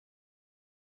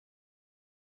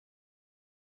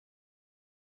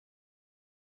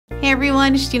Hey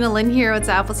everyone, it's Gina Lynn here with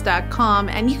Zappos.com,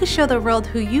 and you can show the world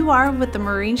who you are with the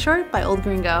Moreen short by Old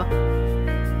Gringo.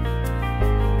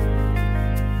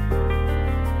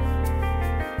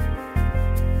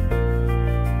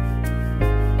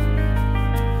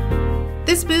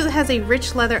 This boot has a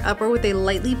rich leather upper with a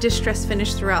lightly distressed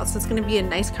finish throughout, so it's going to be a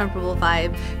nice comfortable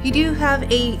vibe. You do have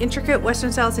a intricate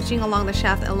western style stitching along the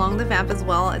shaft and along the vamp as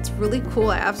well. It's really cool.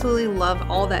 I absolutely love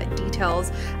all that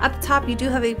details. At the top you do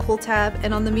have a pull tab,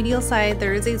 and on the medial side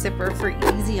there is a zipper for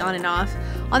easy on and off.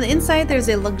 On the inside there's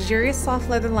a luxurious soft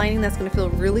leather lining that's going to feel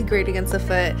really great against the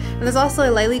foot, and there's also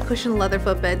a lightly cushioned leather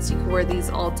footbed so you can wear these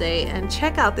all day. And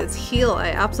check out this heel, I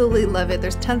absolutely love it.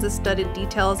 There's tons of studded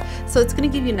details, so it's going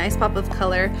to give you a nice pop of color.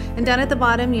 And down at the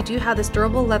bottom you do have this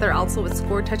durable leather outsole with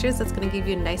score touches that's going to give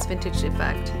you a nice vintage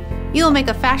effect. You'll make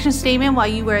a fashion statement while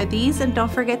you wear these, and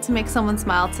don't forget to make someone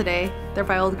smile today. They're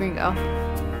by Old Gringo.